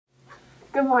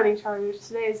Good morning, Chargers.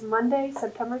 Today is Monday,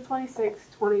 September 26,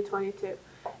 2022,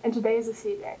 and today is a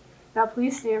C Day. Now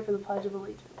please stand for the Pledge of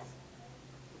Allegiance.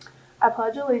 I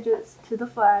pledge allegiance to the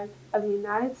flag of the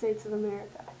United States of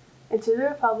America and to the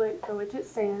republic for which it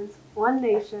stands, one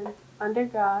nation, under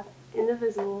God,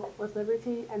 indivisible, with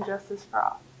liberty and justice for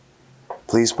all.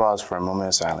 Please pause for a moment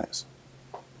of silence.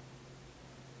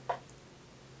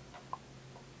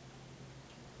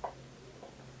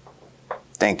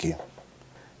 Thank you.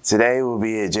 Today will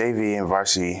be a JV and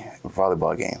varsity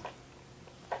volleyball game.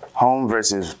 Home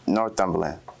versus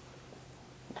Northumberland.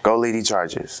 Go Lady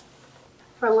Chargers.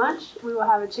 For lunch, we will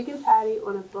have a chicken patty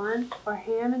on a bun or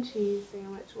ham and cheese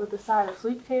sandwich with a side of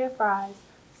sweet potato fries,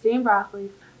 steamed broccoli,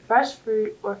 fresh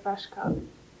fruit, or fresh Coke.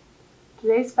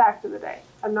 Today's fact of the day: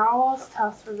 a narwhal's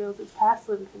tusk reveals its past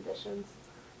living conditions.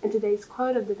 And today's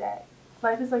quote of the day: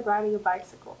 life is like riding a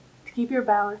bicycle. To keep your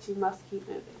balance, you must keep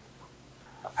moving.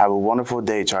 Have a wonderful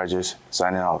day, Chargers.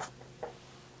 Signing off.